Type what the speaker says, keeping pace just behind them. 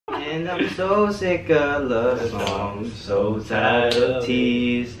And I'm so sick of love songs, so tired of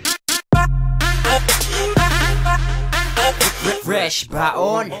tease.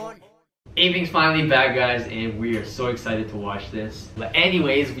 FreshBaon. Apink's finally back, guys, and we are so excited to watch this. But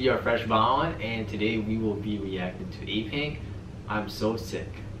anyways, we are FreshBaon, and today we will be reacting to Apink. I'm so sick.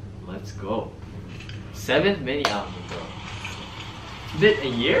 Let's go. 7th mini album, bro. Been a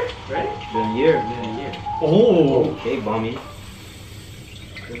year, right? Been a year. Been a year. Oh, okay, Bommy.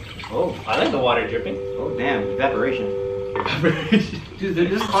 Oh, I like the water dripping. Oh, damn, evaporation. Dude, they're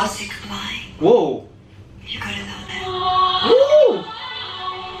just constant. Whoa. You gotta know that. Woo!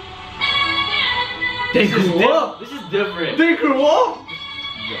 They grew up. This is different. They grew up.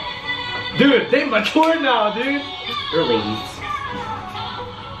 Dude, they matured now, dude. They're ladies.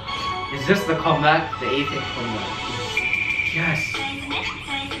 Is this the comeback? The Apink comeback? Yes.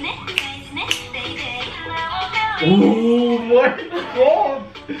 Oh my god.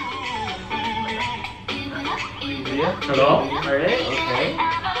 Hello? Alright, okay.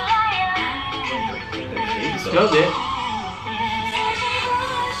 Killed it.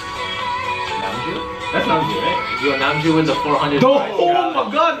 That sounds good, right? Yo, Namju with the 400. Oh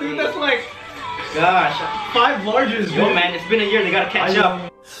my god, dude, that's like Gosh. 5 largest, dude. Yo, man, it's been a year. They gotta catch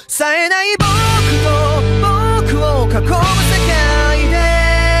up. 冴えない僕と僕を囲む世界で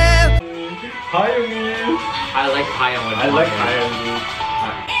Hi, me. I like Kaya one. I like Kaya, dude.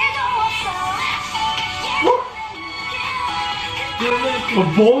 But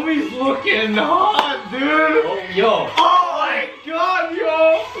Bomi's looking hot, dude. Oh, yo. Oh my god,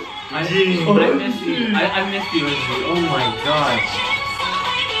 yo. I missed you. I missed you. Oh my god.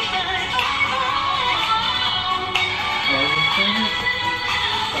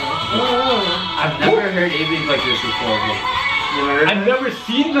 I've never heard Apink like this before. I've never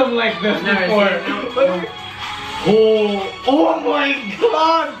seen them like this I've never before. seen them. Oh my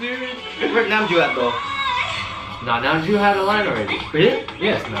god, dude. Where'd Namju at, though? Nah, Namju had a line already. Really?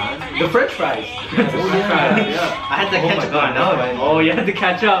 Yes, man. The French fries. Yeah. I had to catch up on now, man. Oh, you had to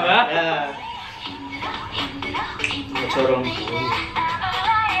catch up, huh? Yeah. Chorom.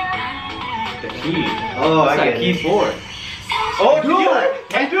 The key. Oh, I It's like get key it. 4. Oh, Dude,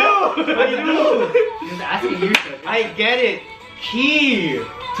 I do. What you do? Just asking you. I get it. Key.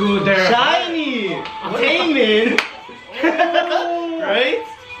 To their Shiny. Taemin. Right?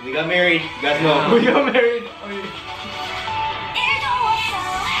 We got married. You guys know. We got married.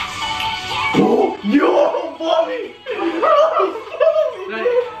 Oh, yo, Bobby.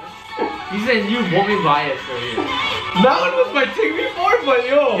 He said you Bobby bias right here. That one was my thing before, but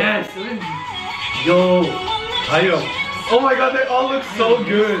yo. Yes. Yo. Hi, oh my god, they all look so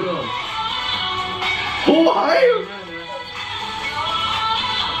good. Oh, hi.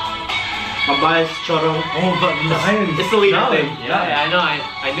 My bias, Chorom. Oh, but nice. It's the leader Now, thing. Yeah, I know.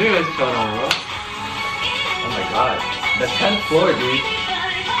 I knew it was Choron, bro. Oh my god. The 10th floor, dude.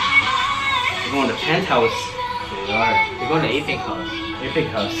 We're going to penthouse. They are. They're going to Apink house. Apink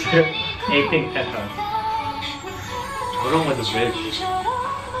house. Apink penthouse. We're going with the bridge.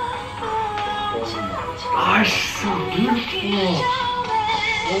 Gosh, so beautiful.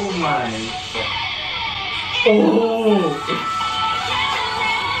 Oh my. Oh.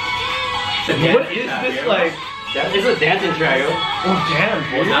 What is this like? That is a dancing trio. Oh damn,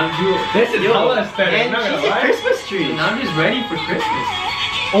 Well, dude. Namju. This is Yo, hella aesthetic, and not she's gonna a lie. Christmas tree. Namju's ready for Christmas.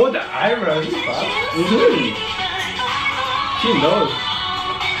 Oh, the eyebrows. She knows.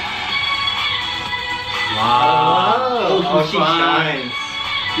 Wow. Oh, she fine. shines.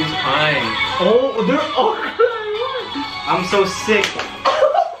 She's fine. Oh, they're all crying. I'm so sick.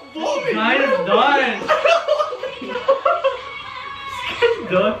 Bobby. Mine is done.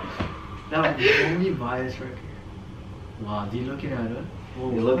 Done. That was only bias right here. Wow, do you looking at it?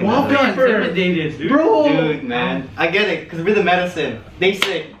 You're looking Wow, at it. Intimidated, dude. Bro. Dude, man. I get it, because we're the medicine. They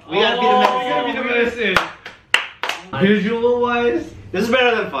sick. We gotta be the We medicine. gotta be the medicine. Visual wise, This is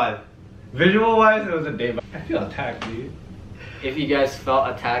better than 5. visual wise, it was a day. I feel attacked, dude. If you guys felt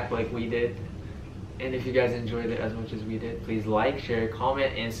attacked like we did, and if you guys enjoyed it as much as we did, please like, share,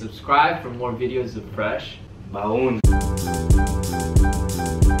 comment, and subscribe for more videos of Fresh. Baon.